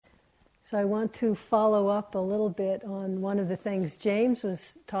So I want to follow up a little bit on one of the things James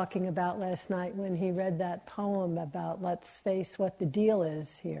was talking about last night when he read that poem about let's face what the deal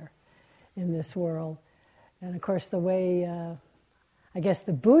is here in this world. And of course the way, I guess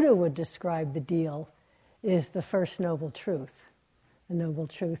the Buddha would describe the deal is the first noble truth, the noble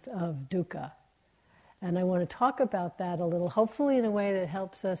truth of dukkha. And I want to talk about that a little, hopefully in a way that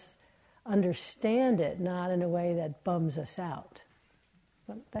helps us understand it, not in a way that bums us out.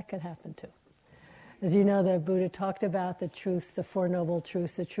 But that could happen too. As you know, the Buddha talked about the truth, the Four Noble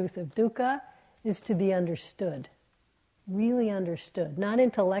Truths. The truth of dukkha is to be understood, really understood, not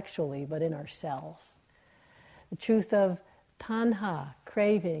intellectually, but in ourselves. The truth of tanha,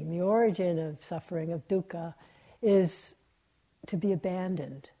 craving, the origin of suffering, of dukkha, is to be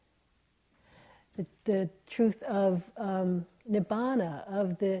abandoned. The truth of nibbana,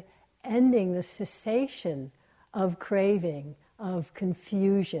 of the ending, the cessation of craving, of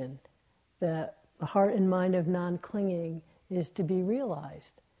confusion, the heart and mind of non-clinging is to be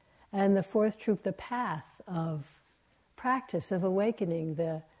realized. And the fourth truth, the path of practice, of awakening,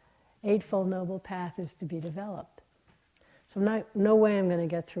 the Eightfold Noble Path is to be developed. So no way I'm going to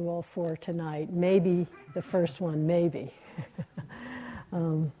get through all four tonight. Maybe the first one, maybe.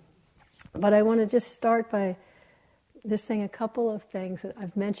 But I want to just start by just saying a couple of things that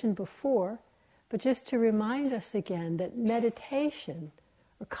I've mentioned before, but just to remind us again that meditation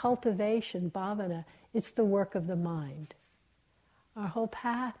or cultivation, bhavana, it's the work of the mind. Our whole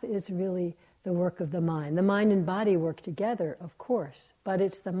path is really the work of the mind. The mind and body work together, of course, but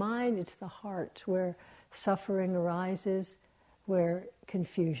it's the mind, it's the heart where suffering arises, where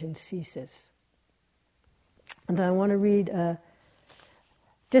confusion ceases. And I want to read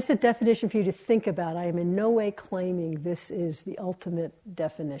just a definition for you to think about. I am in no way claiming this is the ultimate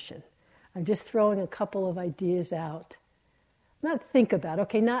definition. I'm just throwing a couple of ideas out. Not think about,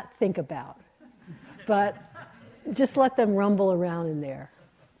 but just let them rumble around in there,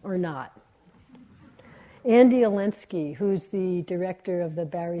 or not. Andy Alensky, who's the director of the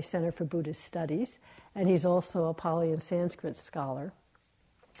Barry Center for Buddhist Studies, and he's also a Pali and Sanskrit scholar,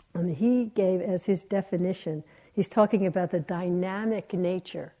 he gave as his definition, he's talking about the dynamic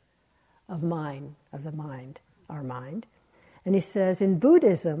nature of mind, our mind. And he says, in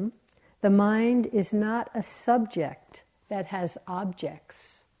Buddhism, the mind is not a subject that has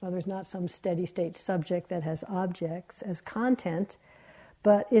objects. Well, there's not some steady state subject that has objects as content,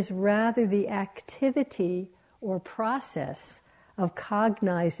 but is rather the activity or process of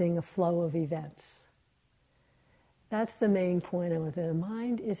cognizing a flow of events. That's the main point of it. The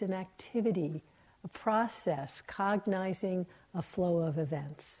mind is an activity, a process, cognizing a flow of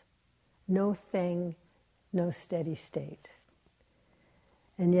events. No thing, no steady state.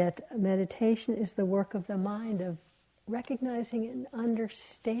 And yet meditation is the work of the mind, of recognizing and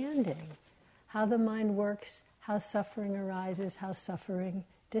understanding how the mind works, how suffering arises, how suffering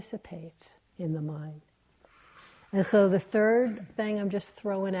dissipates in the mind. And so the third thing I'm just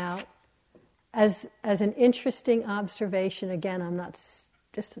throwing out as an interesting observation, again, I'm not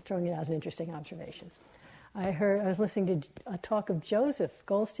just throwing it out as an interesting observation. I was listening to a talk of Joseph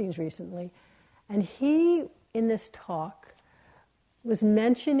Goldstein's recently, and he, in this talk, was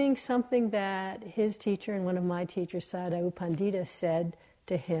mentioning something that his teacher and one of my teachers, Sayadaw U Pandita, said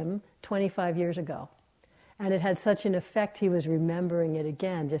to him 25 years ago. And it had such an effect, he was remembering it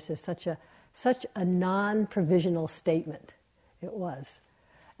again, just as such a non-provisional statement it was.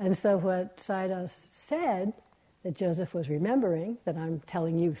 And so what Sayadaw said, that Joseph was remembering, that I'm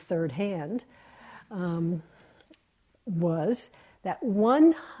telling you third hand, was that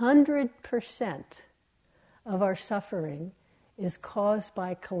 100% of our suffering is caused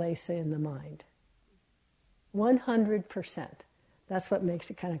by kilesa in the mind. 100%. That's what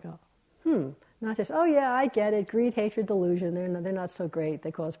makes it kind of go, Not just, oh yeah, I get it, greed, hatred, delusion, they're not so great, they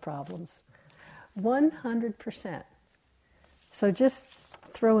cause problems. 100%. So just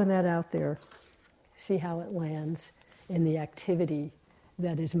throwing that out there, see how it lands in the activity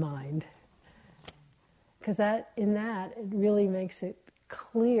that is mind. Because it really makes it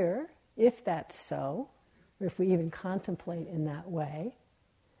clear, if that's so, or if we even contemplate in that way,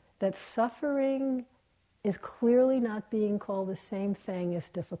 that suffering is clearly not being called the same thing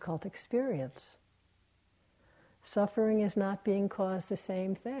as difficult experience. Suffering is not being caused the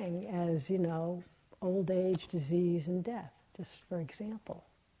same thing as, old age, disease, and death, just for example.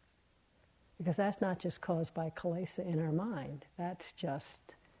 Because that's not just caused by kilesa in our mind. That's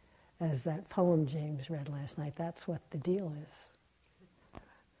just, as that poem James read last night, that's what the deal is.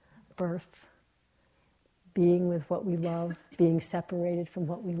 Birth, being with what we love, being separated from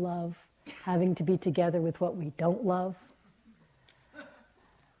what we love, having to be together with what we don't love.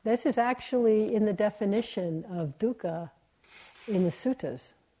 This is actually in the definition of dukkha in the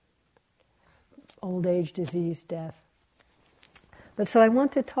suttas. Old age, disease, death. But so I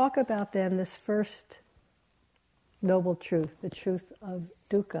want to talk about then this first noble truth, the truth of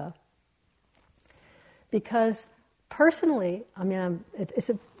dukkha. Because personally, it's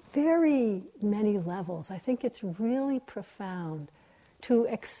a very many levels. I think it's really profound to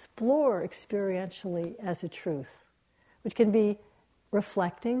explore experientially as a truth, which can be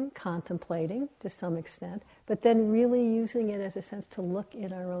reflecting, contemplating to some extent, but then really using it as a sense to look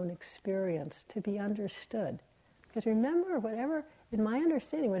in our own experience, to be understood. Because remember, whatever, in my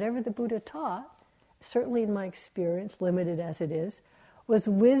understanding, whatever the Buddha taught, certainly in my experience, limited as it is, was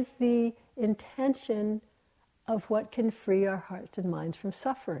with the intention of what can free our hearts and minds from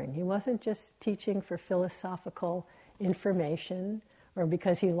suffering. He wasn't just teaching for philosophical information or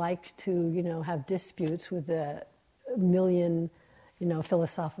because he liked to, have disputes with a million,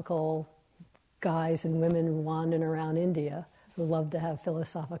 philosophical guys and women wandering around India who loved to have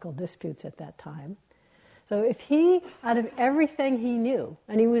philosophical disputes at that time. So if he, out of everything he knew,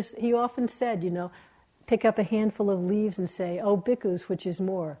 and he often said, pick up a handful of leaves and say, "Oh, bhikkhus, which is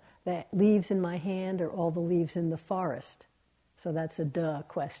more, the leaves in my hand or all the leaves in the forest?" So that's a duh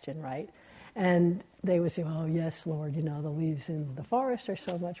question, right? And they would say, "Oh, yes, Lord, the leaves in the forest are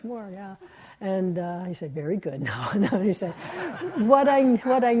so much more, yeah." And he said, "Very good." No. He said, what I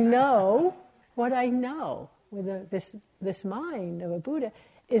know with this mind of a Buddha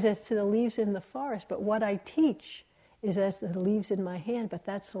is as to the leaves in the forest, but what I teach is as to the leaves in my hand, but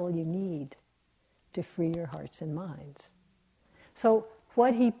that's all you need to free your hearts and minds. So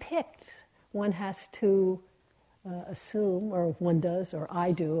what he picked, one has to assume, or one does, or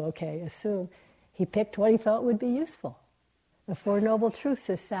I do, assume, he picked what he thought would be useful. The Four Noble Truths,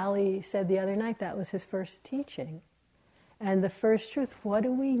 as Sally said the other night, that was his first teaching. And the first truth, what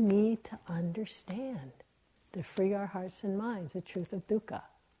do we need to understand to free our hearts and minds, the truth of dukkha?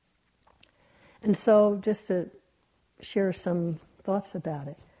 And so just to share some thoughts about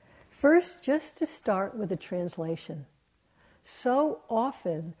it. First, just to start with a translation. So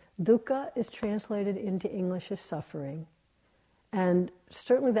often, dukkha is translated into English as suffering. And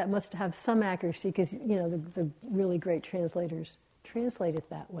certainly that must have some accuracy because, the really great translators translate it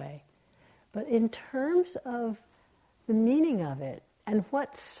that way. But in terms of the meaning of it and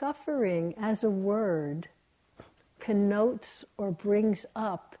what suffering as a word connotes or brings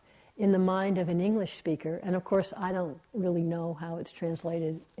up in the mind of an English speaker, and of course I don't really know how it's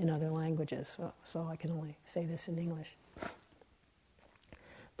translated in other languages, so I can only say this in English.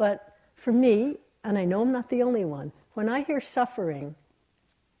 But for me, and I know I'm not the only one, when I hear suffering,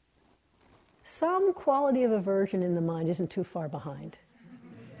 some quality of aversion in the mind isn't too far behind.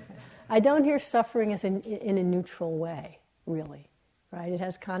 I don't hear suffering as in a neutral way, really, right? It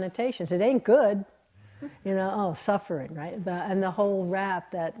has connotations. It ain't good, suffering, right? And the whole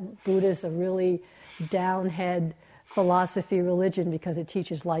rap that Buddha's a really downhead philosophy religion because it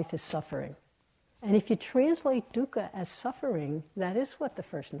teaches life is suffering. And if you translate dukkha as suffering, that is what the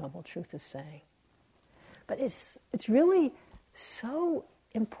First Noble Truth is saying. But it's really so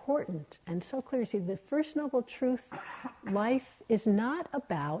important and so clear. See, the First Noble Truth, life is not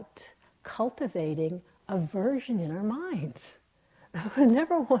about cultivating aversion in our minds. I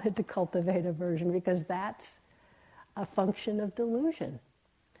never wanted to cultivate aversion because that's a function of delusion.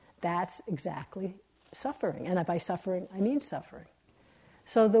 That's exactly suffering. And by suffering, I mean suffering.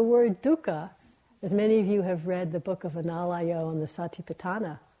 So the word dukkha, as many of you have read the book of Analayo and the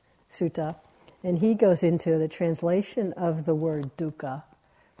Satipatthana Sutta, and he goes into the translation of the word dukkha,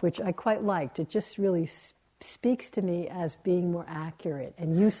 which I quite liked. It just really speaks to me as being more accurate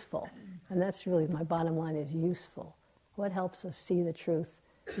and useful. And that's really, my bottom line is useful. What helps us see the truth?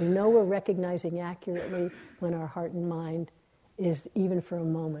 We know we're recognizing accurately when our heart and mind is, even for a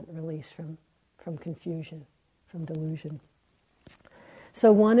moment, released from confusion, from delusion.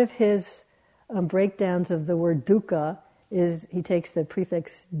 So one of his breakdowns of the word dukkha is, he takes the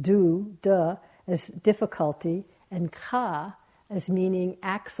prefix duh, as difficulty, and kha as meaning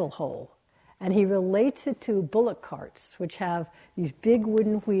axle hole. And he relates it to bullock carts, which have these big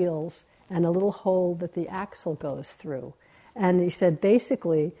wooden wheels and a little hole that the axle goes through. And he said,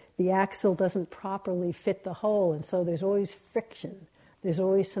 basically, the axle doesn't properly fit the hole, and so there's always friction. There's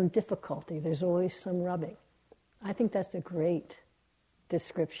always some difficulty. There's always some rubbing. I think that's a great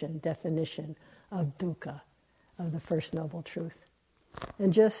definition of dukkha, of the First Noble Truth.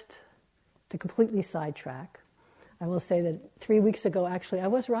 And just to completely sidetrack, I will say that 3 weeks ago, actually, I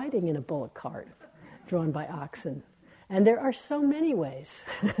was riding in a bullock cart drawn by oxen. And there are so many ways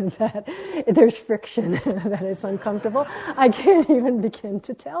that there's friction, that it's uncomfortable. I can't even begin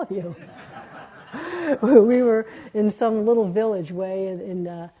to tell you. We were in some little village way in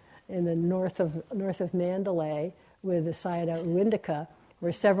the north of Mandalay with the Sayadaw U Indaka,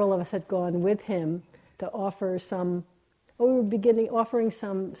 where several of us had gone with him to offer some. We were offering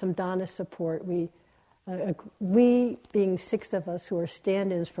some dana support. We being 6 of us who are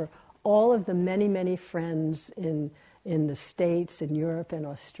stand-ins for all of the many friends in the States, in Europe, and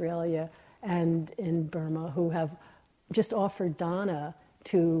Australia, and in Burma, who have just offered dana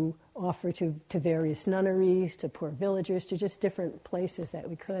to offer to various nunneries, to poor villagers, to just different places that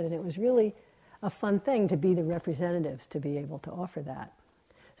we could. And it was really a fun thing to be the representatives, to be able to offer that.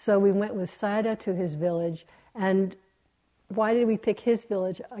 So we went with Sayadaw to his village, and why did we pick his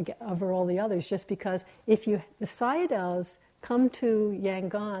village over all the others? Just because the Sayadaws come to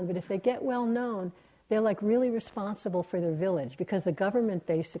Yangon, but if they get well known, they're like really responsible for their village because the government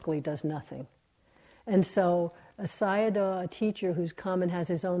basically does nothing. And so a Sayadaw, a teacher who's come and has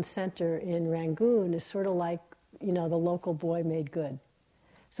his own center in Rangoon, is sort of like, the local boy made good.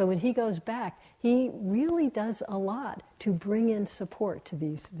 So when he goes back, he really does a lot to bring in support to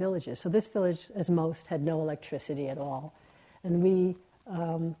these villages. So this village, as most, had no electricity at all. And we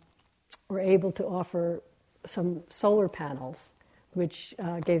were able to offer some solar panels, which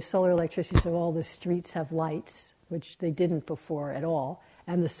gave solar electricity so all the streets have lights, which they didn't before at all,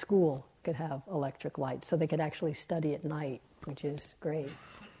 and the school could have electric lights, so they could actually study at night, which is great.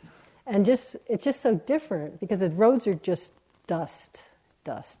 And it's just so different, because the roads are just dust,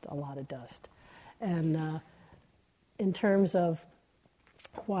 a lot of dust. And in terms of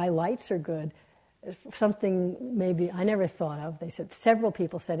why lights are good, something maybe I never thought of. Several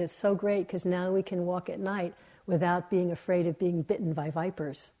people said it's so great because now we can walk at night without being afraid of being bitten by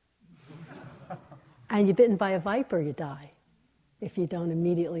vipers. And you're bitten by a viper, you die if you don't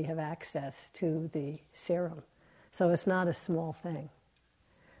immediately have access to the serum. So it's not a small thing.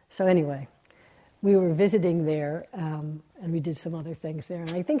 So anyway, we were visiting there, and we did some other things there.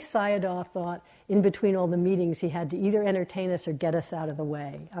 And I think Sayadaw thought in between all the meetings he had to either entertain us or get us out of the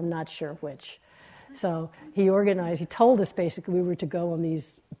way. I'm not sure which. So he told us basically we were to go on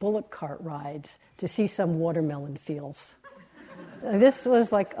these bullock cart rides to see some watermelon fields. This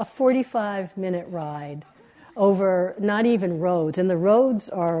was like a 45-minute ride over not even roads. And the roads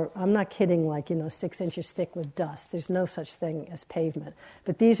are, I'm not kidding, like, 6 inches thick with dust. There's no such thing as pavement.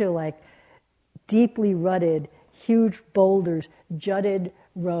 But these are like deeply rutted, huge boulders, jutted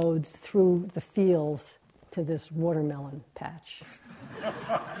roads through the fields to this watermelon patch.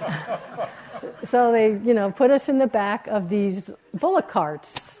 So they, put us in the back of these bullock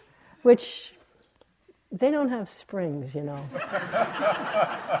carts, which they don't have springs,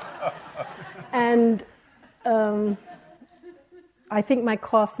 And I think my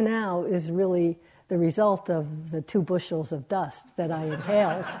cough now is really the result of the 2 bushels of dust that I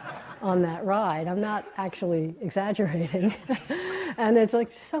inhaled on that ride. I'm not actually exaggerating. And it's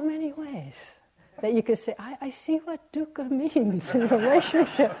like so many ways that you could say, I see what dukkha means in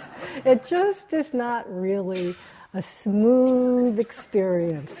relationship. It just is not really a smooth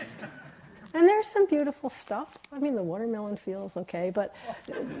experience. And there's some beautiful stuff. I mean, the watermelon feels okay, but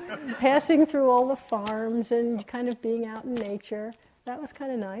passing through all the farms and kind of being out in nature, that was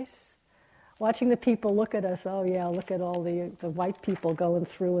kind of nice. Watching the people look at us, oh yeah, look at all the white people going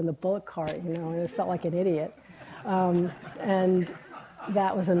through in the bullock cart, and it felt like an idiot. And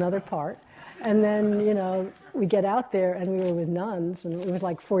that was another part. And then, we get out there and we were with nuns, and it was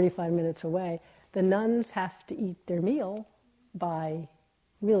like 45 minutes away. The nuns have to eat their meal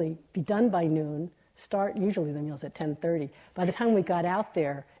be done by noon, usually the meal's at 10:30. By the time we got out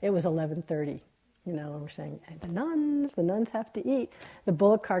there, it was 11:30. And we're saying, the nuns have to eat. The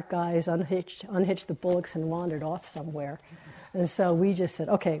bullock cart guys unhitched the bullocks and wandered off somewhere. And so we just said,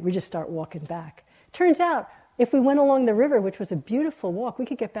 okay, we just start walking back. Turns out, if we went along the river, which was a beautiful walk, we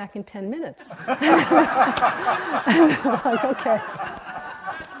could get back in 10 minutes. Like, okay,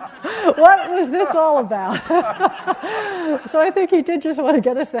 what was this all about? So I think he did just want to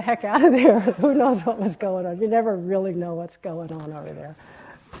get us the heck out of there. Who knows what was going on? You never really know what's going on over there.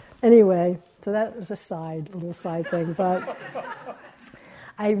 Anyway, so that was a little side thing. But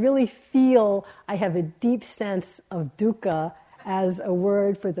I really feel I have a deep sense of dukkha as a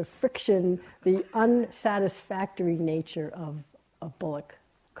word for the friction, the unsatisfactory nature of a bullock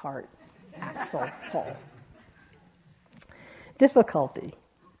cart axle haul. Difficulty,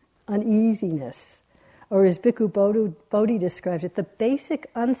 uneasiness, or as Bhikkhu Bodhi describes it, the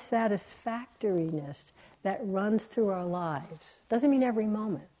basic unsatisfactoriness that runs through our lives. Doesn't mean every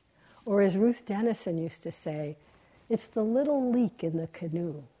moment. Or as Ruth Dennison used to say, It's the little leak in the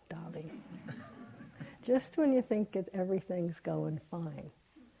canoe, darling. Just when you think everything's going fine.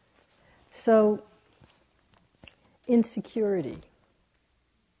 So, insecurity,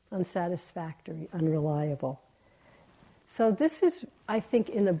 unsatisfactory, unreliable. So this is, I think,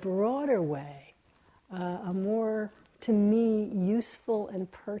 in a broader way, a more, to me, useful and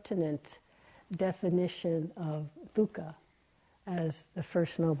pertinent definition of dukkha as the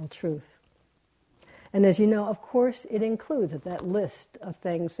First Noble Truth. And as you know, of course, it includes that list of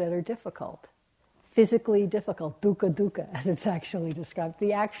things that are difficult, physically difficult, dukkha dukkha, as it's actually described,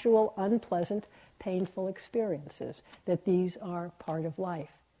 the actual unpleasant, painful experiences, that these are part of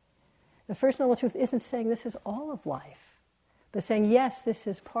life. The First Noble Truth isn't saying this is all of life, but saying, yes, this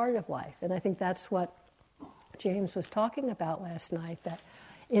is part of life. And I think that's what James was talking about last night, that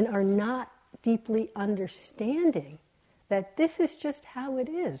in our not deeply understanding that this is just how it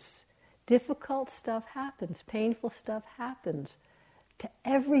is. Difficult stuff happens, painful stuff happens to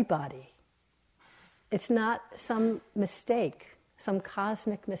everybody. It's not some mistake, some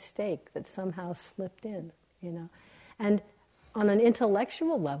cosmic mistake that somehow slipped in, you know. And on an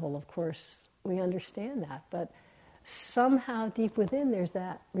intellectual level, of course, we understand that, but somehow deep within there's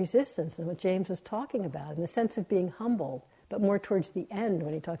that resistance, and what James was talking about, in the sense of being humbled, but more towards the end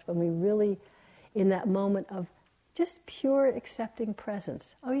when he talks about when we really, in that moment of just pure accepting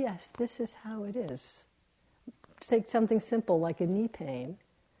presence. Oh yes, this is how it is. Take something simple like a knee pain.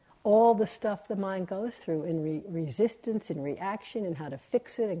 All the stuff the mind goes through in resistance, in reaction, and how to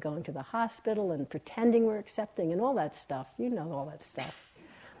fix it, and going to the hospital, and pretending we're accepting, and all that stuff. You know all that stuff.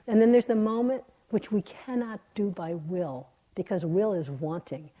 And then there's the moment which we cannot do by will, because will is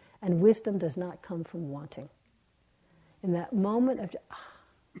wanting, and wisdom does not come from wanting. In that moment of,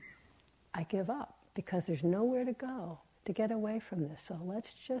 I give up, because there's nowhere to go to get away from this. So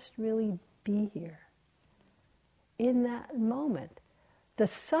let's just really be here. In that moment, the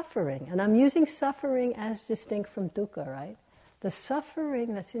suffering, and I'm using suffering as distinct from dukkha, right? The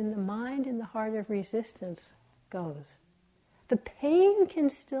suffering that's in the mind, in the heart of resistance, goes. The pain can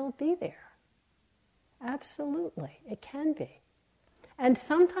still be there. Absolutely, it can be. And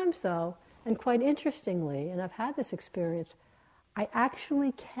sometimes though, and quite interestingly, and I've had this experience, I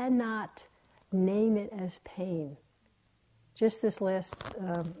actually cannot name it as pain. Just this last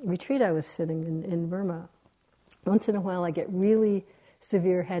retreat I was sitting in Burma, once in a while I get really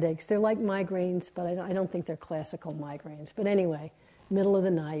severe headaches. They're like migraines, but I don't think they're classical migraines. But anyway, middle of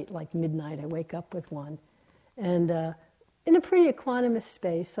the night, like midnight, I wake up with one. And in a pretty equanimous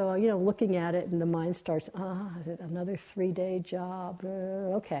space, so, you know, looking at it and the mind starts, is it another 3-day job?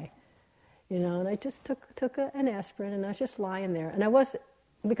 Okay. You know, and I just took an aspirin and I was just lying there. And I was,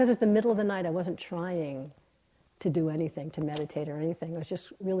 because it's the middle of the night, I wasn't trying to do anything, to meditate or anything. I was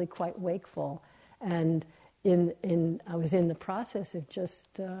just really quite wakeful. And I was in the process of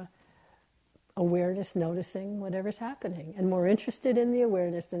just awareness, noticing whatever's happening, and more interested in the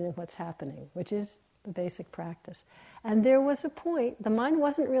awareness than in what's happening, which is the basic practice. And there was a point, the mind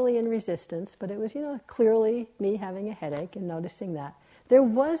wasn't really in resistance, but it was, you know, clearly me having a headache and noticing that. There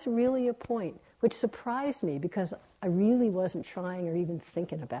was really a point which surprised me, because I really wasn't trying or even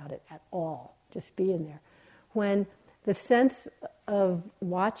thinking about it at all, just being there, when the sense of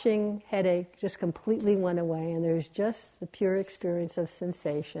watching headache just completely went away, and there's just the pure experience of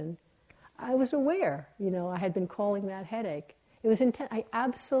sensation. I was aware, you know, I had been calling that headache. It was intense. I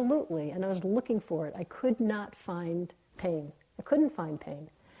absolutely, and I was looking for it. I could not find pain. I couldn't find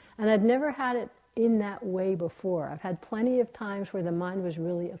pain. And I'd never had it in that way before. I've had plenty of times where the mind was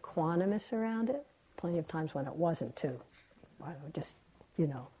really equanimous around it, plenty of times when it wasn't too. I just, you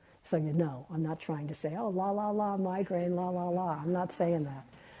know, so you know, I'm not trying to say, oh, la, la, la, migraine, la, la, la. I'm not saying that.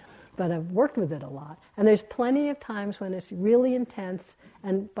 But I've worked with it a lot. And there's plenty of times when it's really intense,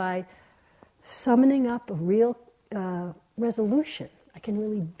 and by summoning up a real resolution, I can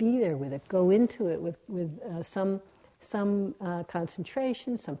really be there with it, go into it with some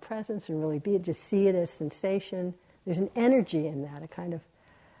concentration, some presence, and really be it, just see it as sensation. There's an energy in that, a kind of,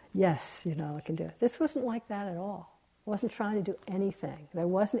 yes, you know, I can do it. This wasn't like that at all. I wasn't trying to do anything. There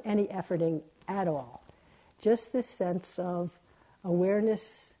wasn't any efforting at all. Just this sense of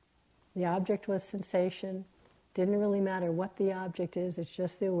awareness. The object was sensation. Didn't really matter what the object is, it's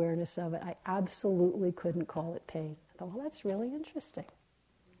just the awareness of it. I absolutely couldn't call it pain. I thought, well, that's really interesting.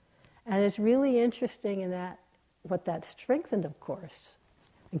 And it's really interesting in that, what that strengthened, of course,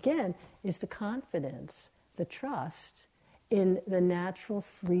 again, is the confidence, the trust in the natural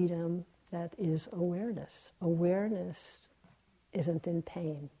freedom that is awareness. Awareness isn't in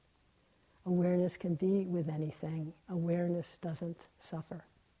pain. Awareness can be with anything. Awareness doesn't suffer.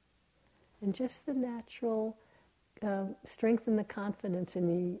 And just the natural strengthen the confidence in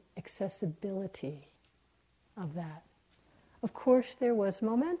the accessibility of that. Of course, there was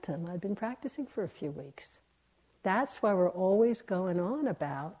momentum. I'd been practicing for a few weeks. That's why we're always going on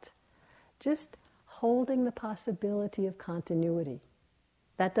about just holding the possibility of continuity.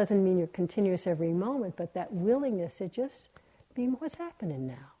 That doesn't mean you're continuous every moment, but that willingness to just be what's happening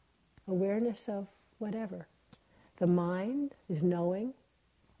now. Awareness of whatever. The mind is knowing.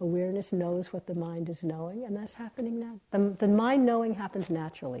 Awareness knows what the mind is knowing, and that's happening now. The mind knowing happens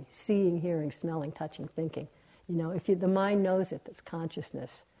naturally. Seeing, hearing, smelling, touching, thinking. If the mind knows it, that's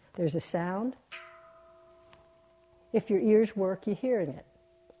consciousness. There's a sound. If your ears work, you're hearing it.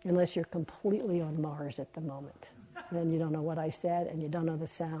 Unless you're completely on Mars at the moment. Then you don't know what I said, and you don't know the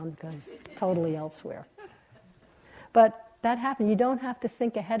sound because it's totally elsewhere. But that happens. You don't have to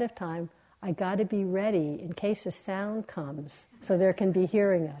think ahead of time, I got to be ready in case a sound comes so there can be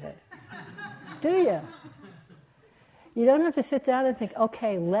hearing of it. Do you? You don't have to sit down and think,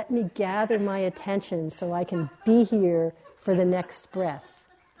 okay, let me gather my attention so I can be here for the next breath.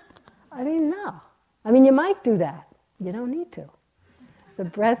 No. You might do that. You don't need to. The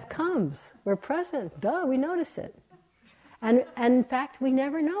breath comes. We're present. Duh, we notice it. And in fact, we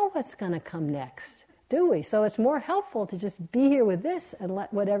never know what's going to come next, do we? So it's more helpful to just be here with this and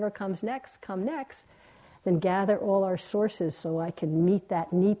let whatever comes next come next than gather all our sources so I can meet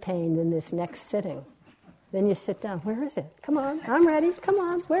that knee pain in this next sitting. Then you sit down. Where is it? Come on. I'm ready. Come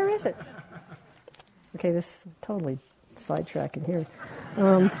on. Where is it? Okay, this is totally sidetracking here.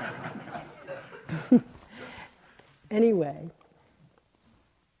 Anyway.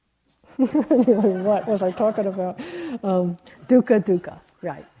 What was I talking about? Dukkha,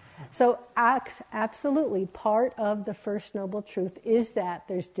 right. So absolutely, part of the First Noble Truth is that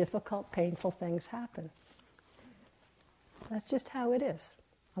there's difficult, painful things happen. That's just how it is.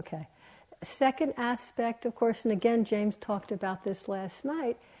 Okay. Second aspect, of course, and again, James talked about this last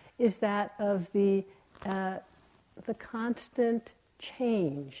night, is that of the constant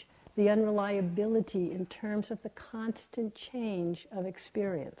change, the unreliability in terms of the constant change of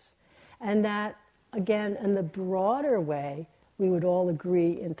experience. And that, again, in the broader way, we would all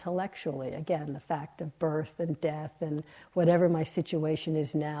agree intellectually. Again, the fact of birth and death and whatever my situation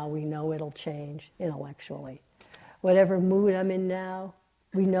is now, we know it'll change intellectually. Whatever mood I'm in now,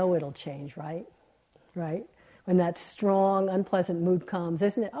 we know it'll change, right? Right? When that strong, unpleasant mood comes,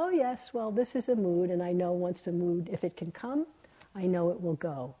 isn't it? Oh, yes, well, this is a mood, and I know once the mood, if it can come, I know it will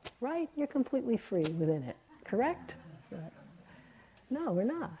go. Right? You're completely free within it. Correct? Right. No, we're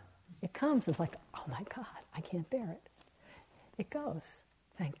not. It comes, it's like, oh my God, I can't bear it. It goes,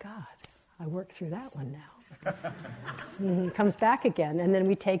 thank God, I worked through that one now. It comes back again, and then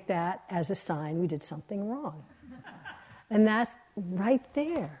we take that as a sign we did something wrong. And that's right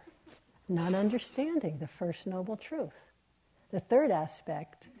there, not understanding the First Noble Truth. The third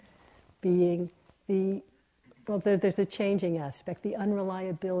aspect being there's the changing aspect, the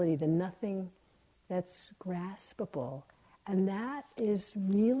unreliability, the nothing that's graspable. And that is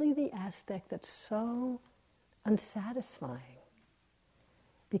really the aspect that's so unsatisfying.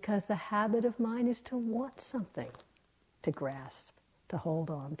 Because the habit of mind is to want something to grasp, to hold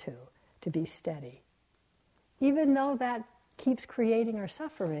on to be steady. Even though that keeps creating our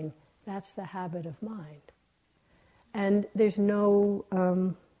suffering, that's the habit of mind. And there's no,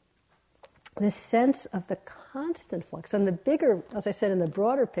 this sense of the constant flux. And the bigger, as I said, in the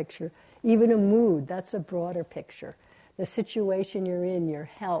broader picture, even a mood, that's a broader picture. The situation you're in, your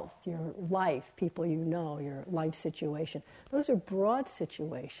health, your life, people you know, your life situation. Those are broad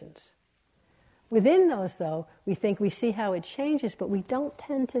situations. Within those, though, we think we see how it changes, but we don't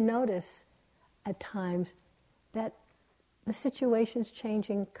tend to notice at times that the situation's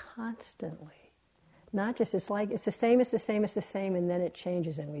changing constantly. Not just, it's like, it's the same, it's the same, it's the same, and then it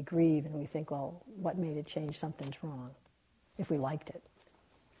changes and we grieve and we think, well, what made it change? Something's wrong, if we liked it.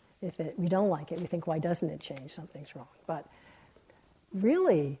 If we don't like it, we think, why doesn't it change? Something's wrong. But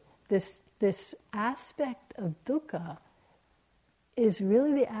really, this aspect of dukkha is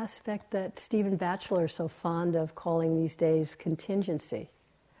really the aspect that Stephen Batchelor is so fond of calling these days contingency.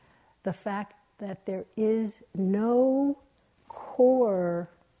 The fact that there is no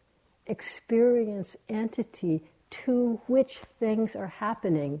core experience entity to which things are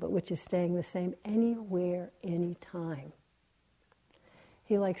happening, but which is staying the same anywhere, anytime.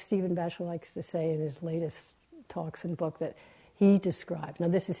 Stephen Batchelor likes to say in his latest talks and book that he described, now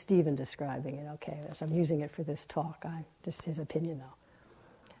this is Stephen describing it, okay, so I'm using it for this talk, just his opinion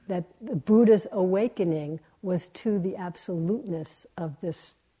though, that the Buddha's awakening was to the absoluteness of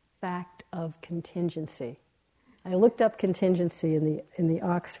this fact of contingency. I looked up contingency in the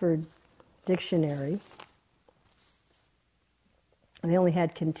Oxford Dictionary, And they only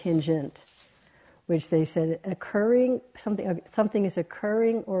had contingent, which they said something is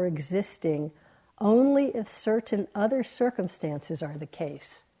occurring or existing only if certain other circumstances are the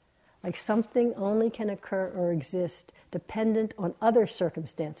case. Like something only can occur or exist dependent on other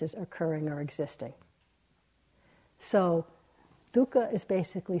circumstances occurring or existing. So dukkha is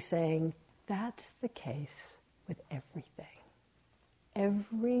basically saying that's the case with everything.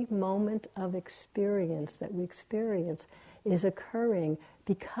 Every moment of experience that we experience is occurring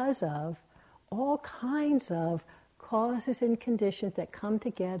because of all kinds of causes and conditions that come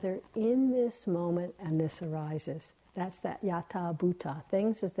together in this moment, and this arises. That's that yata bhuta,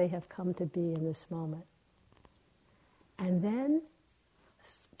 things as they have come to be in this moment. And then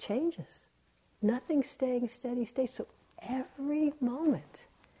changes. Nothing's staying steady state. So every moment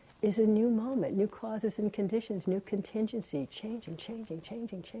is a new moment, new causes and conditions, new contingency, changing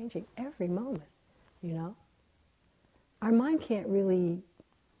every moment, you know. Our mind can't really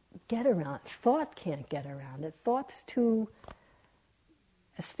get around it. Thought can't get around it. Thought's too,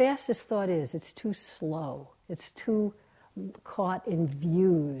 as fast as thought is, it's too slow. It's too caught in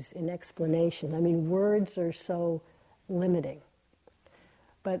views, in explanation. I mean, words are so limiting.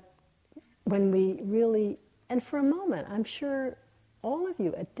 But when we really, and for a moment, I'm sure all of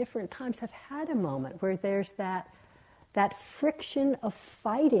you at different times have had a moment where there's that friction of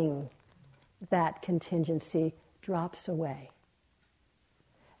fighting that contingency drops away.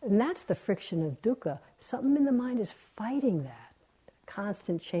 And that's the friction of dukkha. Something in the mind is fighting that.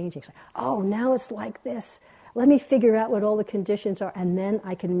 Constant changing. It's like, oh, now it's like this. Let me figure out what all the conditions are, and then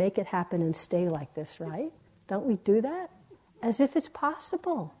I can make it happen and stay like this, right? Don't we do that? As if it's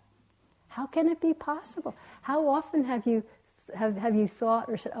possible. How can it be possible? How often have you thought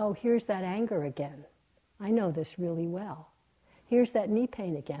or said, oh, here's that anger again. I know this really well. Here's that knee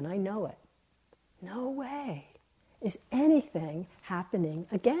pain again. I know it. No way is anything happening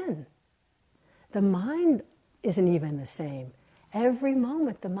again. The mind isn't even the same. Every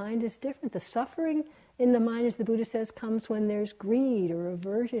moment the mind is different. The suffering in the mind, as the Buddha says, comes when there's greed or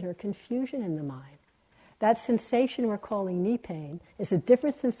aversion or confusion in the mind. That sensation we're calling knee pain is a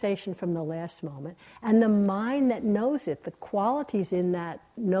different sensation from the last moment. And the mind that knows it, the qualities in that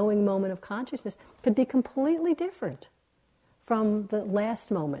knowing moment of consciousness, could be completely different from the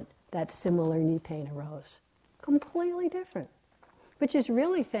last moment that similar knee pain arose. Completely different. Which is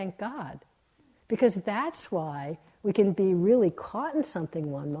really, thank God. Because that's why we can be really caught in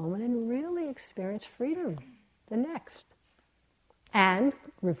something one moment and really experience freedom the next. And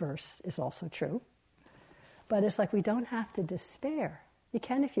reverse is also true. But it's like we don't have to despair. You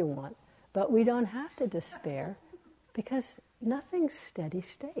can if you want, but we don't have to despair because nothing's steady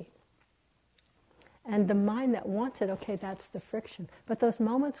state. And the mind that wants it, okay, that's the friction. But those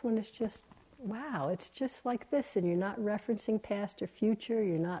moments when it's just, wow, it's just like this, and you're not referencing past or future,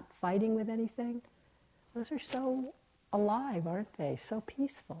 you're not fighting with anything, those are so alive, aren't they? So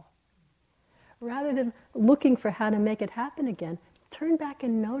peaceful. Rather than looking for how to make it happen again, turn back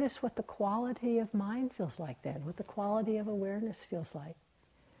and notice what the quality of mind feels like then, what the quality of awareness feels like.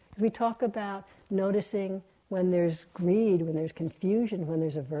 As we talk about noticing when there's greed, when there's confusion, when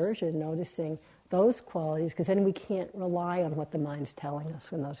there's aversion, noticing those qualities, because then we can't rely on what the mind's telling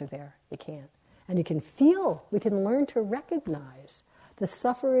us when those are there. You can't. And you can feel, we can learn to recognize the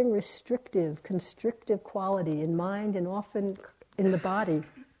suffering, restrictive, constrictive quality in mind and often in the body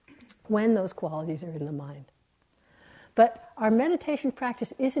when those qualities are in the mind. But our meditation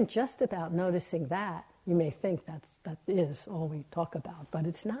practice isn't just about noticing that. You may think that is all we talk about, but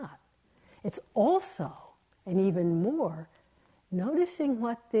it's not. It's also, and even more, noticing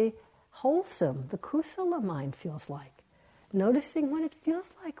what the wholesome, the kusala mind feels like. Noticing what it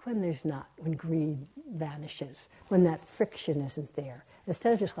feels like when there's not, when greed vanishes, when that friction isn't there.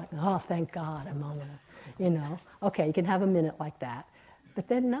 Instead of just like, oh, thank God, a moment, okay, you can have a minute like that. But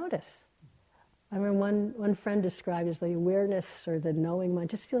then notice. I remember one friend described as the awareness or the knowing mind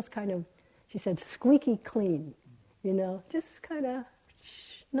just feels kind of, she said, squeaky clean, just kind of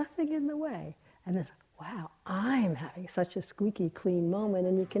nothing in the way. And then, wow, I'm having such a squeaky clean moment,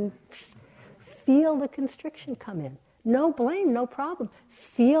 and you can feel the constriction come in. No blame, no problem.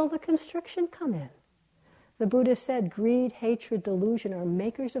 Feel the constriction come in. The Buddha said greed, hatred, delusion are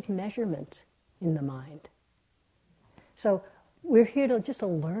makers of measurement in the mind. So we're here to just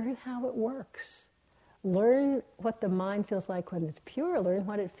learn how it works. Learn what the mind feels like when it's pure. Learn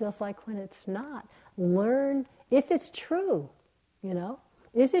what it feels like when it's not. Learn if it's true,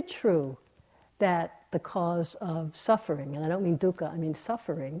 Is it true that the cause of suffering, and I don't mean dukkha, I mean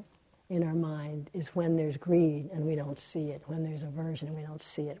suffering in our mind, is when there's greed and we don't see it, when there's aversion and we don't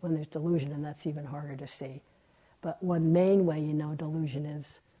see it, when there's delusion and that's even harder to see. But one main way you know delusion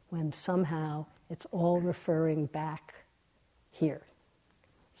is when somehow it's all referring back here.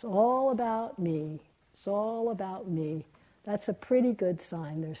 It's all about me. It's all about me. That's a pretty good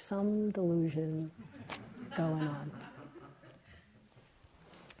sign. There's some delusion going on.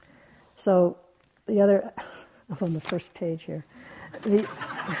 So the other, I'm on the first page here.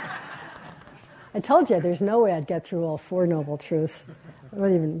 I told you there's no way I'd get through all four noble truths. I'm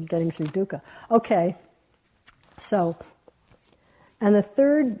not even getting through dukkha. Okay, so, and the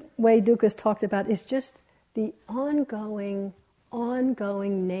third way dukkha is talked about is just the ongoing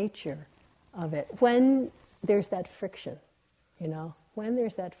nature of it. When there's that friction, when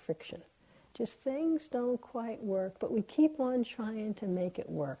there's that friction. Just things don't quite work, but we keep on trying to make it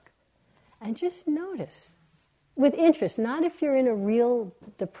work. And just notice, with interest, not if you're in a real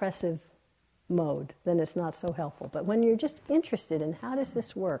depressive mode, then it's not so helpful. But when you're just interested in how does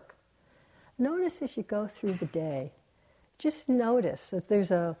this work, notice as you go through the day. Just notice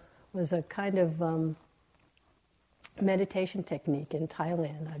that was a kind of meditation technique in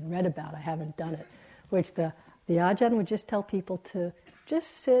Thailand I'd read about, I haven't done it, which the Ajahn would just tell people to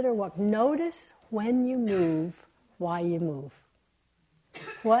just sit or walk. Notice when you move, why you move.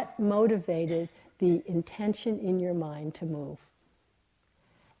 What motivated the intention in your mind to move.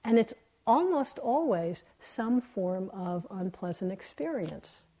 And it's almost always some form of unpleasant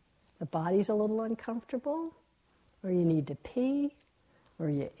experience. The body's a little uncomfortable, or you need to pee, or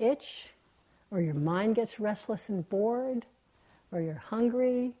you itch, or your mind gets restless and bored, or you're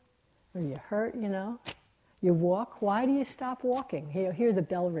hungry, or you hurt, You walk. Why do you stop walking? Here the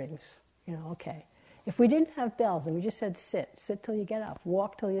bell rings. Okay. If we didn't have bells and we just said sit till you get up,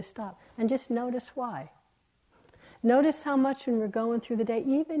 walk till you stop, and just notice why. Notice how much when we're going through the day,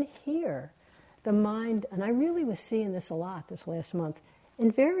 even here, the mind, and I really was seeing this a lot this last month,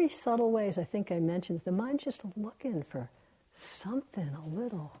 in very subtle ways, I think I mentioned, the mind's just looking for something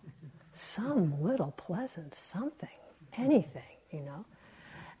some little pleasant something, anything,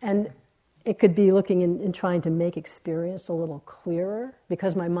 And it could be looking and trying to make experience a little clearer,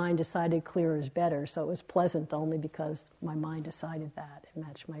 because my mind decided clearer is better, so it was pleasant only because my mind decided that. It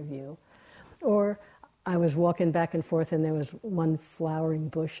matched my view. Or I was walking back and forth and there was one flowering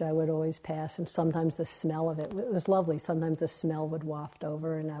bush I would always pass, and sometimes the smell of it was lovely. Sometimes the smell would waft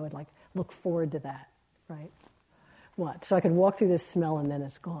over and I would look forward to that, right? So I could walk through this smell and then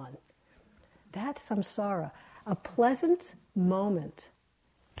it's gone. That's samsara. A pleasant moment,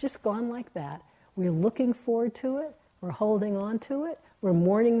 just gone like that. We're looking forward to it. We're holding on to it. We're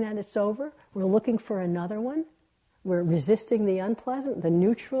mourning that it's over. We're looking for another one. We're resisting the unpleasant, the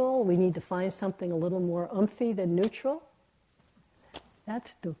neutral. We need to find something a little more umphy than neutral.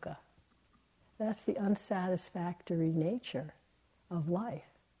 That's dukkha. That's the unsatisfactory nature of life.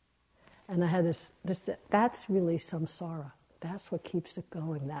 And I had that's really samsara. That's what keeps it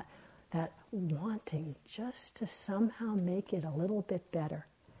going, that wanting just to somehow make it a little bit better.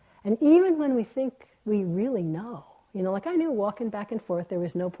 And even when we think we really know, I knew walking back and forth, there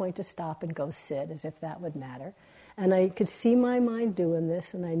was no point to stop and go sit, as if that would matter. And I could see my mind doing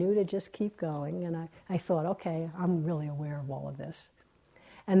this, and I knew to just keep going. And I thought, okay, I'm really aware of all of this.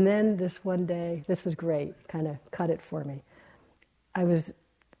 And then this one day, this was great, kind of cut it for me. I was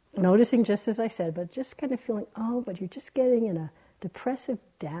noticing, just as I said, but just kind of feeling, but you're just getting in a depressive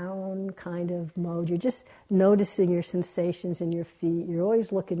down kind of mode. You're just noticing your sensations in your feet. You're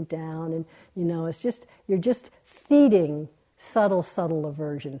always looking down, and you're just feeding subtle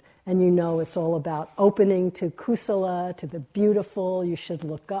aversion. And it's all about opening to kusala, to the beautiful. You should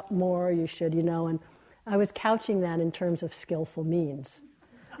look up more. You should, and I was couching that in terms of skillful means,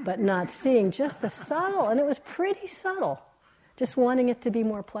 but not seeing just the subtle, and it was pretty subtle, just wanting it to be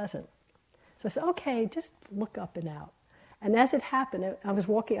more pleasant. So I said, okay, just look up and out. And as it happened, I was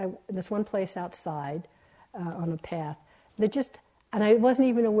walking this one place outside on a path. And I wasn't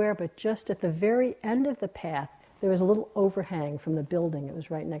even aware, but just at the very end of the path, there was a little overhang from the building. It was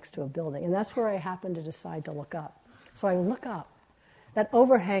right next to a building. And that's where I happened to decide to look up. So I look up. That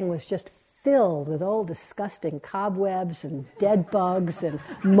overhang was just filled with old disgusting cobwebs and dead bugs and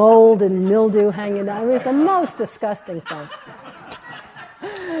mold and mildew hanging out. It was the most disgusting thing.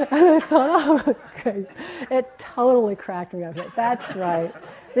 And I thought, great. It totally cracked me up. That's right.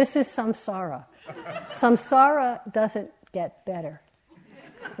 This is samsara. Samsara doesn't get better.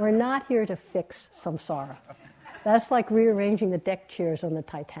 We're not here to fix samsara. That's like rearranging the deck chairs on the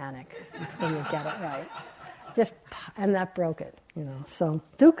Titanic. That's when you get it right. And that broke it, So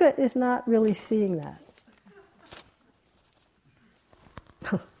dukkha is not really seeing that.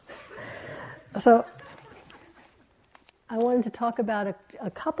 So I wanted to talk about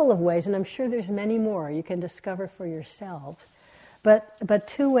a couple of ways, and I'm sure there's many more you can discover for yourselves, but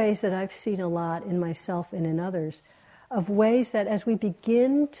two ways that I've seen a lot in myself and in others, of ways that as we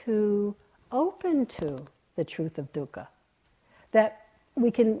begin to open to the truth of dukkha, that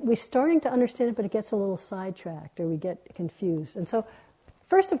we're starting to understand it, but it gets a little sidetracked or we get confused. And so,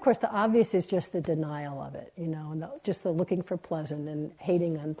 first, of course, the obvious is just the denial of it, and just the looking for pleasant and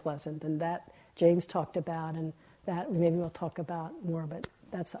hating unpleasant, and that James talked about, and that maybe we'll talk about more, but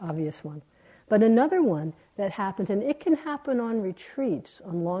that's the obvious one. But another one that happens, and it can happen on retreats,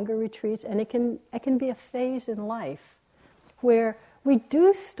 on longer retreats, and it can be a phase in life where we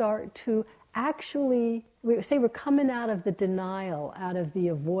do start to actually, we say we're coming out of the denial, out of the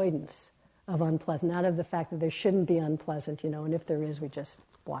avoidance of unpleasant, out of the fact that there shouldn't be unpleasant, and if there is, we just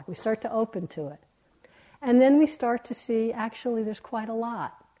block. We start to open to it. And then we start to see, actually, there's quite a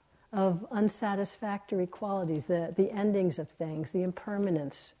lot of unsatisfactory qualities, the endings of things, the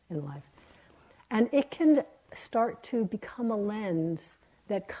impermanence in life. And it can start to become a lens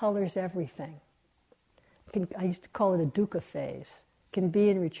that colors everything. I used to call it a dukkha phase. It can be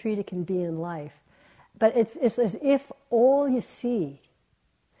in retreat, it can be in life. But it's as if all you see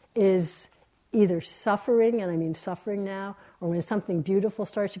is either suffering, and I mean suffering now, or when something beautiful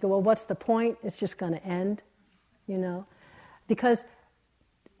starts, you go, well, what's the point? It's just going to end, Because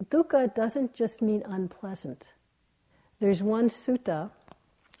dukkha doesn't just mean unpleasant. There's one sutta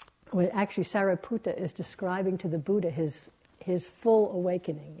where actually Sariputta is describing to the Buddha his full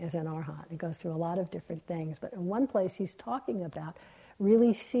awakening as an arhat. He goes through a lot of different things, but in one place he's talking about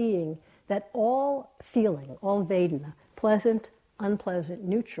really seeing that all feeling, all vedana, pleasant, unpleasant,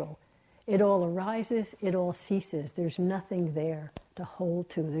 neutral, it all arises, it all ceases. There's nothing there to hold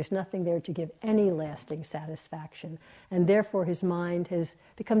to. There's nothing there to give any lasting satisfaction. And therefore his mind has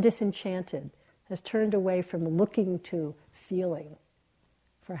become disenchanted, has turned away from looking to feeling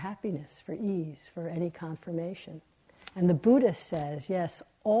for happiness, for ease, for any confirmation. And the Buddha says, yes,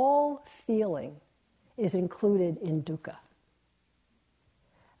 all feeling is included in dukkha.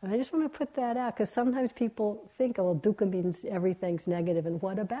 And I just want to put that out, because sometimes people think, oh, well, dukkha means everything's negative, and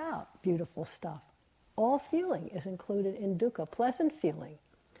what about beautiful stuff? All feeling is included in dukkha, pleasant feeling.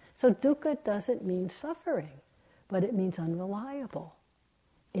 So dukkha doesn't mean suffering, but it means unreliable,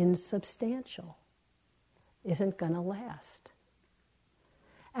 insubstantial, isn't going to last.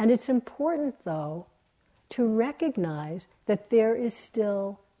 And it's important, though, to recognize that there is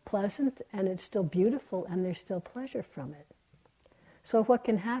still pleasant, and it's still beautiful, and there's still pleasure from it. So what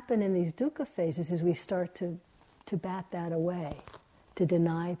can happen in these dukkha phases is we start to bat that away, to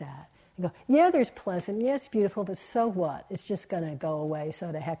deny that. And go, yeah, there's pleasant, yeah, it's beautiful, but so what? It's just going to go away,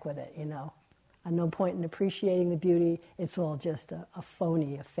 so to heck with it, And no point in appreciating the beauty. It's all just a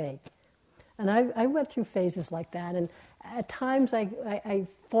phony, a fake. And I went through phases like that, and at times I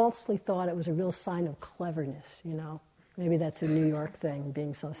falsely thought it was a real sign of cleverness, Maybe that's a New York thing,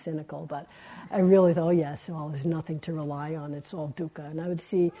 being so cynical, but I really thought, oh yes, well, there's nothing to rely on, it's all dukkha. And I would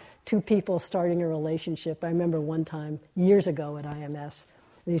see two people starting a relationship. I remember one time, years ago at IMS,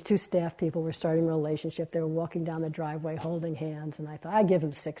 these two staff people were starting a relationship. They were walking down the driveway holding hands, and I thought, I'd give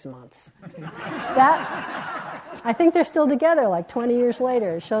them 6 months. I think they're still together like 20 years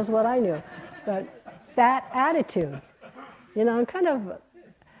later. It shows what I knew. But that attitude, and kind of...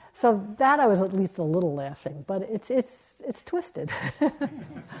 So that I was at least a little laughing, but it's twisted.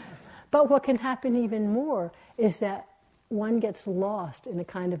 But what can happen even more is that one gets lost in a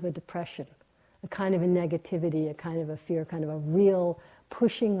kind of a depression, a kind of a negativity, a kind of a fear, kind of a real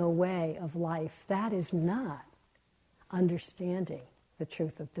pushing away of life. That is not understanding the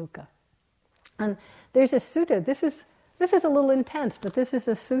truth of dukkha. And there's a sutta. This is a little intense, but this is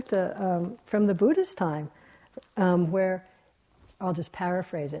a sutta from the Buddha's time where, I'll just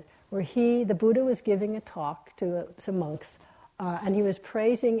paraphrase it, where the Buddha was giving a talk to some monks, and he was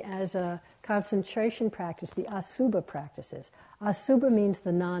praising as a concentration practice the asubha practices. Asubha means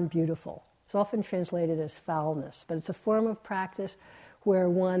the non-beautiful. It's often translated as foulness, but it's a form of practice where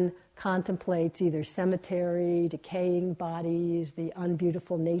one contemplates either cemetery, decaying bodies, the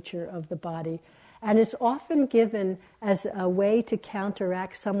unbeautiful nature of the body, and it's often given as a way to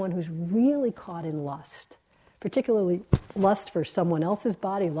counteract someone who's really caught in lust. Particularly lust for someone else's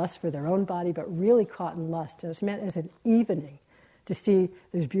body, lust for their own body, but really caught in lust. And it's meant as an evening to see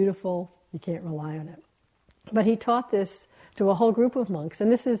there's beautiful, you can't rely on it. But he taught this to a whole group of monks,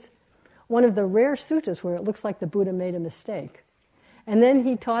 and this is one of the rare suttas where it looks like the Buddha made a mistake. And then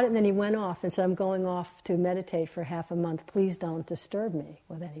he taught it, and then he went off and said, I'm going off to meditate for half a month. Please don't disturb me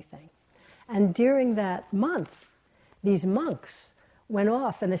with anything. And during that month, these monks went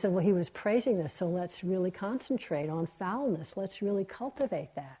off, and they said, well, he was praising this, so let's really concentrate on foulness. Let's really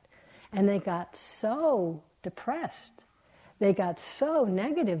cultivate that. And they got so depressed, they got so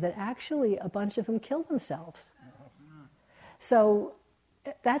negative that actually a bunch of them killed themselves. So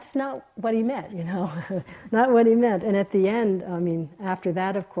that's not what he meant, not what he meant. And at the end, after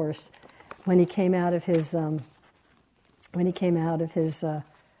that, of course, when he came out of his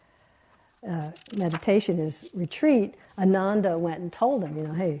meditation, his retreat, Ananda went and told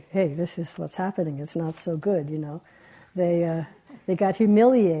him, hey, this is what's happening. It's not so good, They got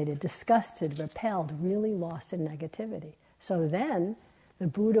humiliated, disgusted, repelled, really lost in negativity. So then the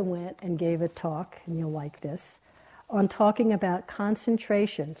Buddha went and gave a talk, and you'll like this, on talking about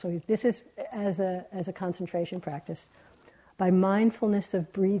concentration. So this is as a concentration practice, by mindfulness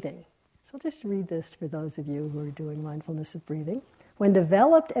of breathing. So I'll just read this for those of you who are doing mindfulness of breathing. When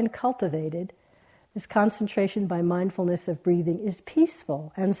developed and cultivated, this concentration by mindfulness of breathing is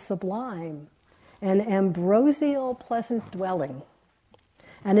peaceful and sublime, an ambrosial pleasant dwelling.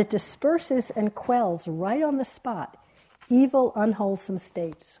 And it disperses and quells right on the spot evil, unwholesome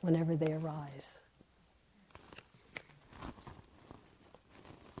states whenever they arise.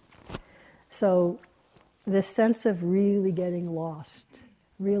 So this sense of really getting lost,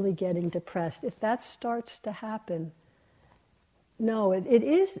 really getting depressed, if that starts to happen, no, it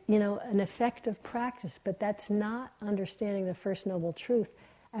is, an effective practice, but that's not understanding the First Noble Truth.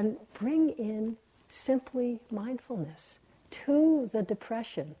 And bring in simply mindfulness to the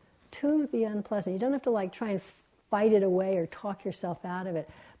depression, to the unpleasant. You don't have to try and fight it away or talk yourself out of it,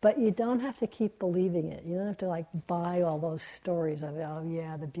 but you don't have to keep believing it. You don't have to buy all those stories of, oh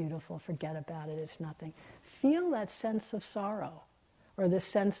yeah, the beautiful, forget about it, it's nothing. Feel that sense of sorrow, or the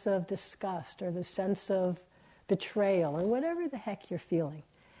sense of disgust, or the sense of betrayal, or whatever the heck you're feeling.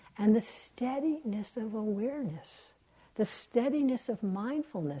 And the steadiness of awareness, the steadiness of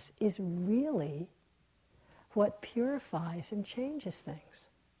mindfulness is really what purifies and changes things.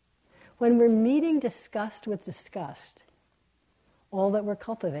 When we're meeting disgust with disgust, all that we're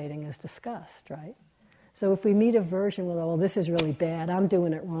cultivating is disgust, right? So if we meet aversion with, oh, this is really bad, I'm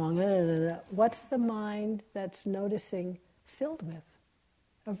doing it wrong, what's the mind that's noticing filled with?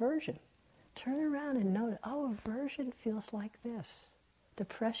 Aversion. Turn around and notice, oh, aversion feels like this.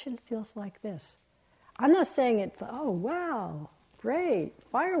 Depression feels like this. I'm not saying it's, oh, wow, great,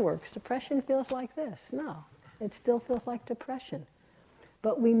 fireworks, depression feels like this. No, it still feels like depression.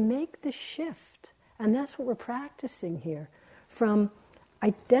 But we make the shift, and that's what we're practicing here, from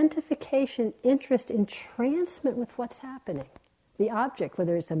identification, interest, entrancement with what's happening. The object,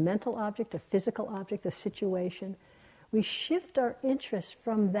 whether it's a mental object, a physical object, a situation, we shift our interest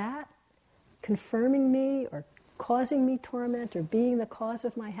from that confirming me or causing me torment or being the cause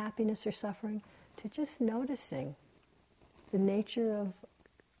of my happiness or suffering to just noticing the nature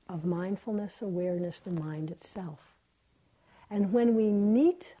of mindfulness, awareness, the mind itself. And when we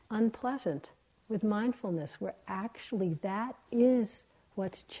meet unpleasant with mindfulness, that is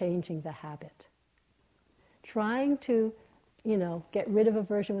what's changing the habit. Trying to, get rid of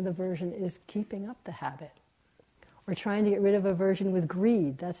aversion with aversion is keeping up the habit. Or trying to get rid of aversion with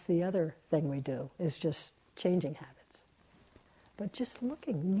greed, that's the other thing we do, is just changing habits. But just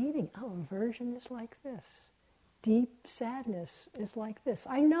meeting, oh, aversion is like this. Deep sadness is like this.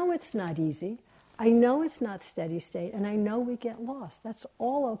 I know it's not easy. I know it's not steady state, and I know we get lost. That's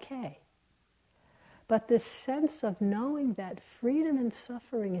all okay. But this sense of knowing that freedom and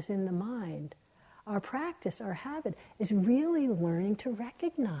suffering is in the mind, our practice, our habit, is really learning to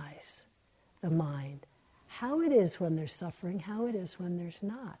recognize the mind, how it is when there's suffering, how it is when there's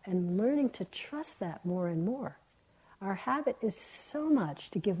not, and learning to trust that more and more. Our habit is so much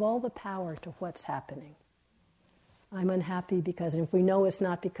to give all the power to what's happening. I'm unhappy because, and if we know it's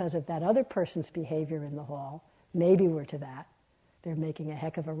not because of that other person's behavior in the hall, maybe we're to that. They're making a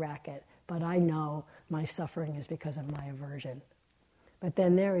heck of a racket, but I know my suffering is because of my aversion. But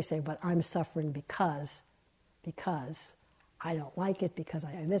then there we say, but I'm suffering because I don't like it, because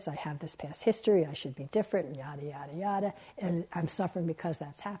I have this past history, I should be different, and yada, yada, yada, and I'm suffering because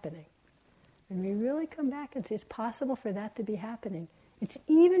that's happening. And we really come back and say it's possible for that to be happening. It's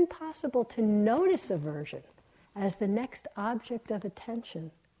even possible to notice aversion as the next object of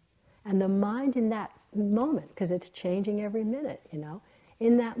attention. And the mind in that moment, because it's changing every minute,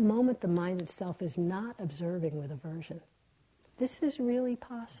 in that moment the mind itself is not observing with aversion. This is really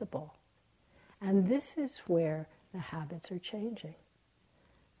possible. And this is where the habits are changing.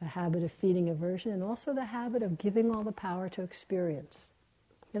 The habit of feeding aversion, and also the habit of giving all the power to experience.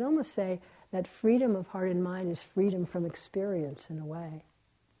 You could almost say that freedom of heart and mind is freedom from experience in a way.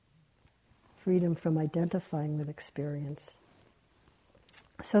 Freedom from identifying with experience.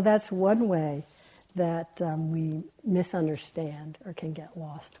 So that's one way that we misunderstand or can get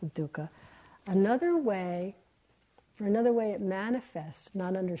lost with dukkha. Another way it manifests,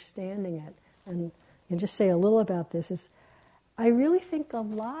 not understanding it, and I'll just say a little about this, is I really think a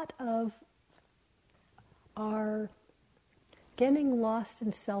lot of our getting lost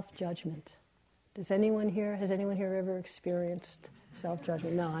in self-judgment. Has anyone here ever experienced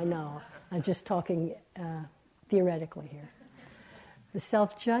self-judgment? No, I know. I'm just talking theoretically here. The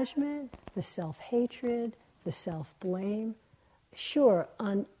self-judgment, the self-hatred, the self-blame. Sure,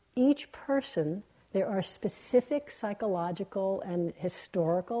 on each person, there are specific psychological and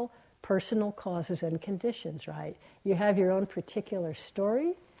historical personal causes and conditions, right? You have your own particular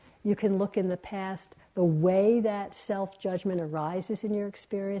story. You can look in the past, the way that self-judgment arises in your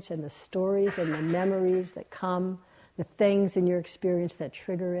experience and the stories and the memories that come, the things in your experience that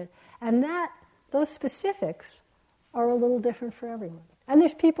trigger it. And those specifics are a little different for everyone. And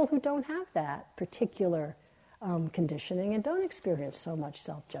there's people who don't have that particular conditioning and don't experience so much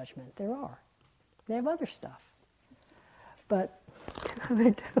self-judgment. There are. They have other stuff. But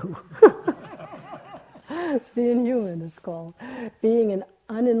they do. It's being human, it's called. Being an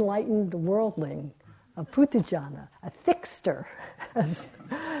unenlightened worldling, a putujana, a thickster, as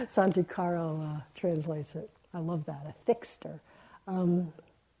Santikaro translates it. I love that, a thickster.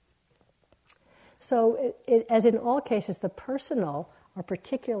 So as in all cases, the personal or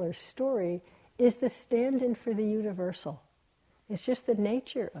particular story is the stand-in for the universal. It's just the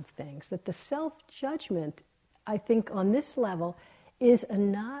nature of things, that the self-judgment, I think on this level, is a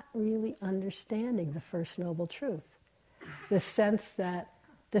not really understanding the First Noble Truth. The sense that,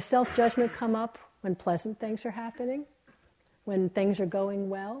 does self-judgment come up when pleasant things are happening? When things are going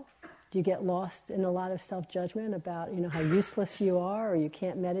well? Do you get lost in a lot of self-judgment about, how useless you are or you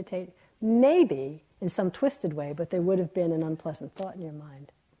can't meditate? Maybe, in some twisted way, but there would have been an unpleasant thought in your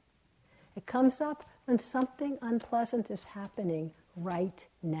mind. It comes up when something unpleasant is happening right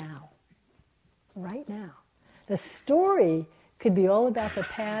now. Right now. The story could be all about the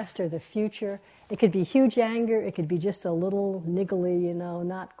past or the future. It could be huge anger. It could be just a little niggly,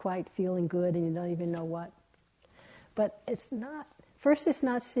 not quite feeling good and you don't even know what. But it's not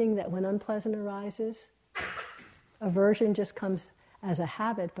seeing that when unpleasant arises, aversion just comes as a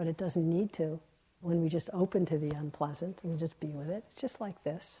habit, but it doesn't need to. When we just open to the unpleasant and we just be with it, it's just like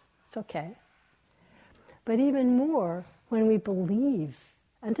this. It's okay. But even more, when we believe,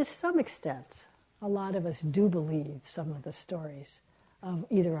 and to some extent, a lot of us do believe some of the stories of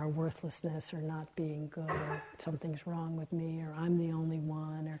either our worthlessness or not being good, or something's wrong with me, or I'm the only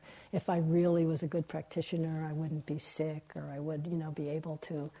one, or if I really was a good practitioner, I wouldn't be sick, or I would, be able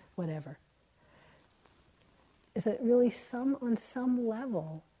to, whatever. Is it really on some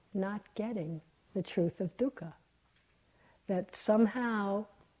level not getting the truth of dukkha? That somehow,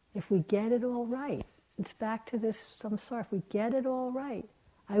 if we get it all right, it's back to this samsara, if we get it all right,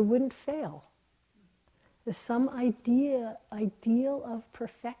 I wouldn't fail. There's some ideal of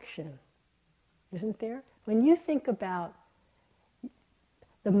perfection, isn't there? When you think about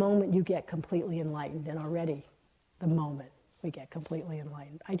the moment you get completely enlightened, and already the moment we get completely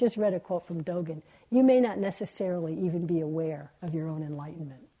enlightened. I just read a quote from Dogen. You may not necessarily even be aware of your own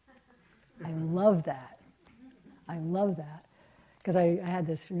enlightenment. I love that. I love that. Because I had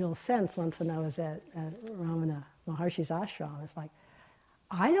this real sense once when I was at Ramana Maharshi's ashram. It's like,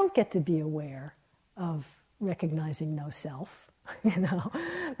 I don't get to be aware of recognizing no self.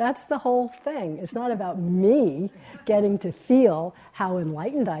 That's the whole thing. It's not about me getting to feel how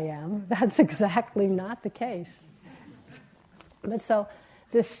enlightened I am. That's exactly not the case. But so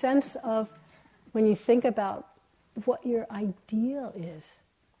this sense of when you think about what your ideal is,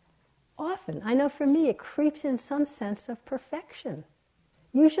 often, I know for me, it creeps in some sense of perfection.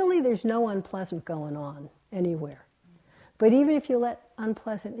 Usually there's no unpleasant going on anywhere. But even if you let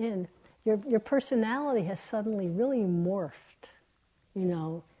unpleasant in, your personality has suddenly really morphed,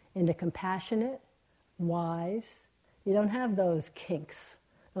 into compassionate, wise. You don't have those kinks,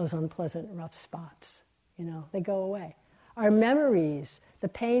 those unpleasant rough spots. They go away. Our memories, the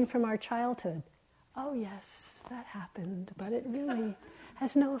pain from our childhood, oh yes, that happened, but it really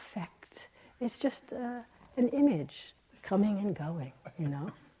has no effect. It's just an image coming and going,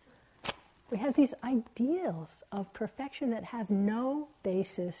 We have these ideals of perfection that have no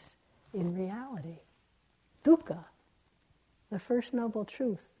basis in reality. Dukkha, the First Noble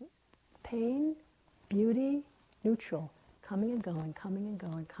Truth. Pain, beauty, neutral, coming and going, coming and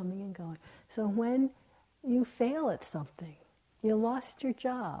going, coming and going. So when you fail at something, you lost your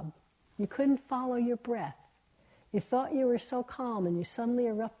job, you couldn't follow your breath, you thought you were so calm and you suddenly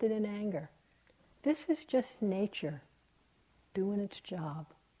erupted in anger. This is just nature. doing its job.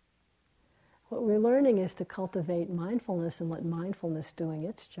 What we're learning is to cultivate mindfulness and let mindfulness doing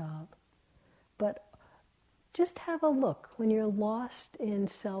its job. But just have a look when you're lost in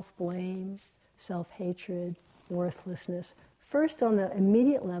self-blame, self-hatred, worthlessness. First, on the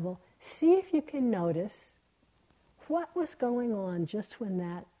immediate level, see if you can notice what was going on just when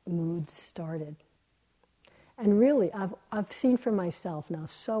that mood started. And really, I've seen for myself now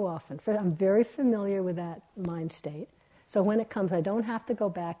so often, I'm very familiar with that mind state. So when it comes, I don't have to go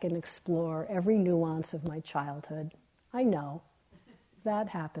back and explore every nuance of my childhood. I know that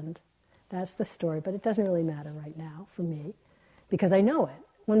happened. That's the story, but it doesn't really matter right now for me because I know it.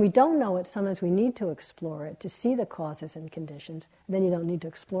 When we don't know it, sometimes we need to explore it to see the causes and conditions, and then you don't need to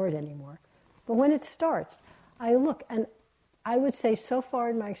explore it anymore. But when it starts, I look, and I would say so far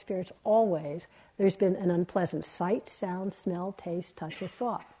in my experience, always, there's been an unpleasant sight, sound, smell, taste, touch, or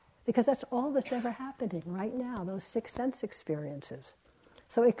thought. Because that's all that's ever happening right now, those 6 sense experiences.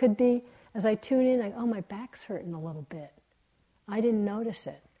 So it could be, as I tune in, oh, my back's hurting a little bit. I didn't notice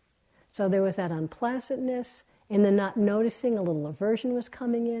it. So there was that unpleasantness. In the not noticing, a little aversion was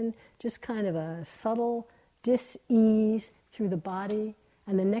coming in, just kind of a subtle dis-ease through the body.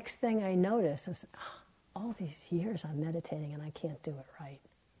 And the next thing I noticed was, all these years I'm meditating and I can't do it right.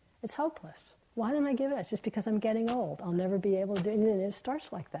 It's hopeless. Why don't I give it? It's just because I'm getting old. I'll never be able to do it. And it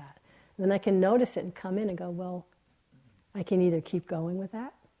starts like that. And then I can notice it and come in and go, well, I can either keep going with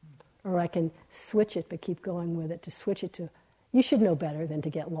that, or I can switch it but keep going with it, to switch it to, you should know better than to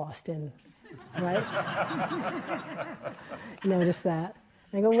get lost in, right? Notice that.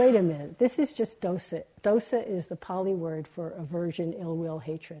 And I go, wait a minute, this is just dosa. Dosa is the Pali word for aversion, ill will,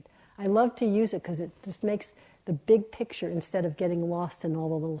 hatred. I love to use it because it just makes the big picture instead of getting lost in all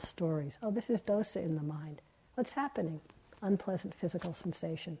the little stories. Oh, this is dosa in the mind. What's happening? Unpleasant physical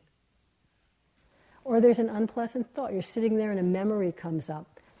sensation. Or there's an unpleasant thought. You're sitting there and a memory comes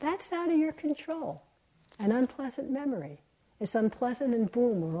up. That's out of your control. An unpleasant memory. It's unpleasant and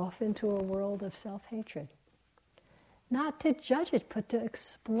boom, we're off into a world of self-hatred. Not to judge it, but to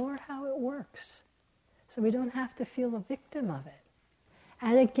explore how it works. So we don't have to feel a victim of it.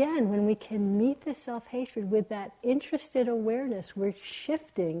 And again, when we can meet the self-hatred with that interested awareness, we're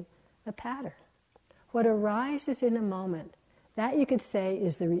shifting the pattern. What arises in a moment, that you could say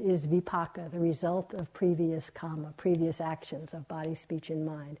is vipaka, the result of previous karma, previous actions of body, speech, and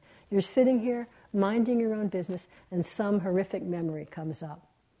mind. You're sitting here, minding your own business, and some horrific memory comes up.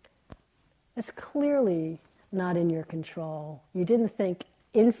 It's clearly not in your control. You didn't think,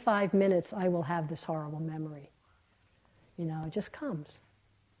 in 5 minutes I will have this horrible memory. You know, it just comes.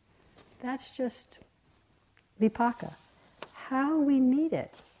 That's just vipaka. How we meet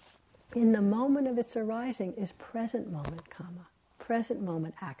it in the moment of its arising is present moment karma, present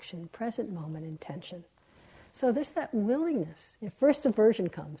moment action, present moment intention. So there's that willingness. If first aversion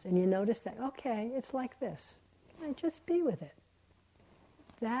comes and you notice that, okay, it's like this, and just be with it.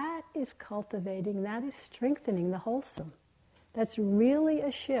 That is cultivating, that is strengthening the wholesome. That's really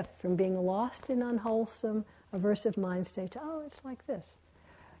a shift from being lost in unwholesome, aversive mind state to, oh, it's like this.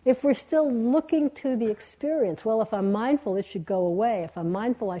 If we're still looking to the experience, well, if I'm mindful, it should go away. If I'm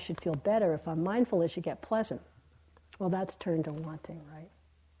mindful, I should feel better. If I'm mindful, it should get pleasant. Well, that's turned to wanting, right?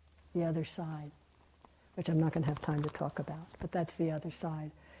 The other side, which I'm not going to have time to talk about, but that's the other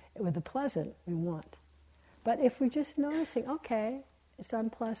side. With the pleasant, we want. But if we're just noticing, okay, it's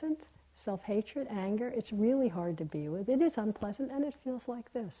unpleasant, self-hatred, anger, it's really hard to be with. It is unpleasant, and it feels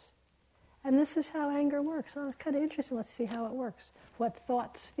like this. And this is how anger works. Oh, it's kind of interesting. Let's see how it works. What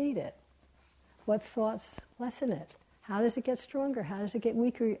thoughts feed it? What thoughts lessen it? How does it get stronger? How does it get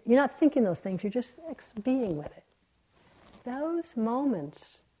weaker? You're not thinking those things. You're just being with it. Those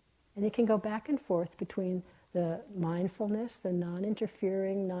moments, and you can go back and forth between the mindfulness, the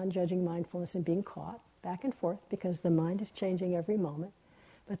non-interfering, non-judging mindfulness and being caught, back and forth, because the mind is changing every moment.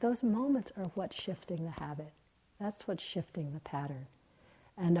 But those moments are what's shifting the habit. That's what's shifting the pattern.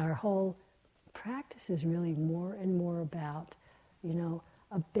 And our whole practice is really more and more about,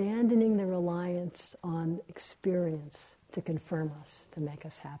 abandoning the reliance on experience to confirm us, to make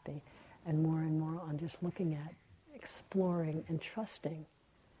us happy, and more on just looking at, exploring, and trusting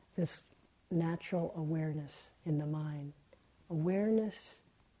this natural awareness in the mind. Awareness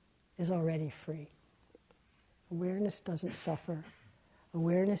is already free. Awareness doesn't suffer.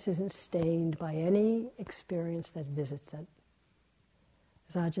 Awareness isn't stained by any experience that visits it.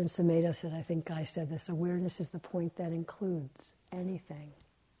 As Ajahn Sumedho said, I think Guy said this, awareness is the point that includes anything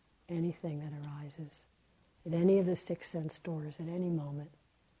that arises. At any of the 6 sense doors, at any moment,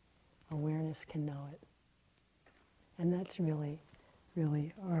 awareness can know it. And that's really,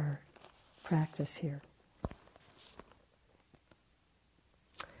 really our practice here.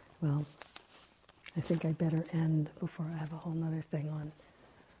 Well, I think I better end before I have a whole other thing on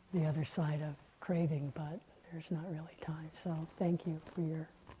the other side of craving, but there's not really time. So thank you for your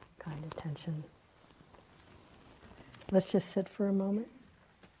kind attention. Let's just sit for a moment.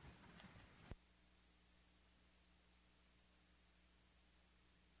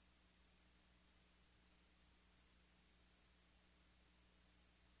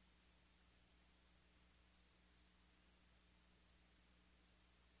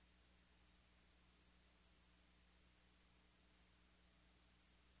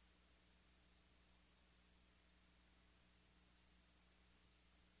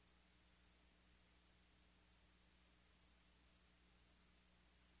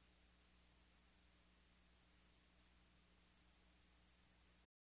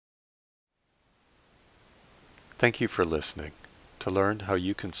 Thank you for listening. To learn how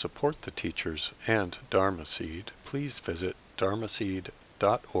you can support the teachers and Dharma Seed, please visit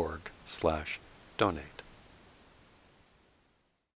dharmaseed.org/donate.